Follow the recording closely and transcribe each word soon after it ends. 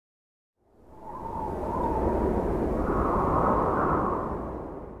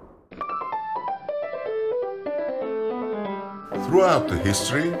Throughout the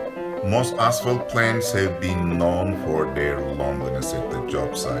history, most asphalt plants have been known for their loneliness at the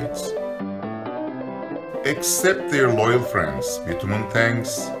job sites. Except their loyal friends, bitumen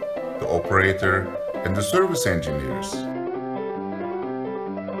tanks, the operator, and the service engineers.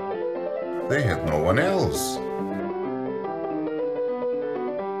 They had no one else.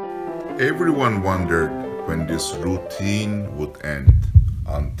 Everyone wondered when this routine would end,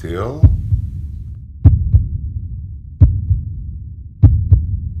 until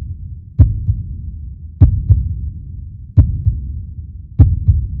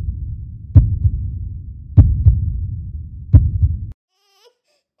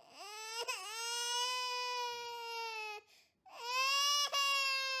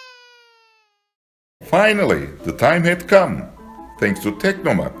finally, the time had come. Thanks to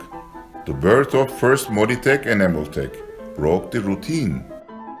Teknomak, the birth of first ModiTEK and EmulTEK broke the routine.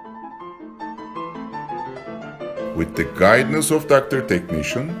 With the guidance of Dr.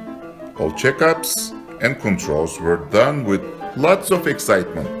 Technician, all checkups and controls were done with lots of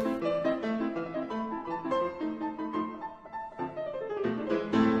excitement.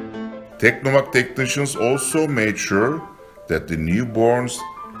 Teknomak technicians also made sure that the newborns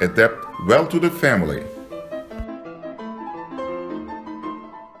adapt well to the family.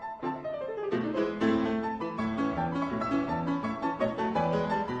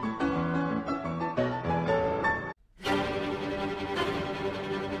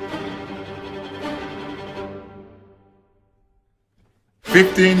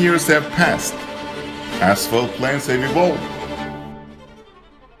 "15 years have passed. Asphalt plants have evolved.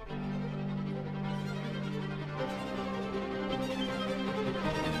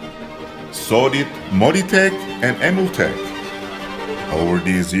 So did ModiTEK and EmulTEK. Over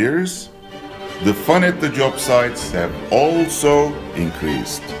these years, the fun at the job sites have also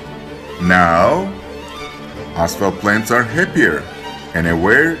increased. Now, asphalt plants are happier and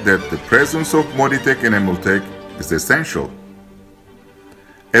aware that the presence of ModiTEK and EmulTEK is essential.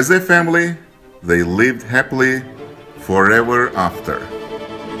 As a family, they lived happily forever after.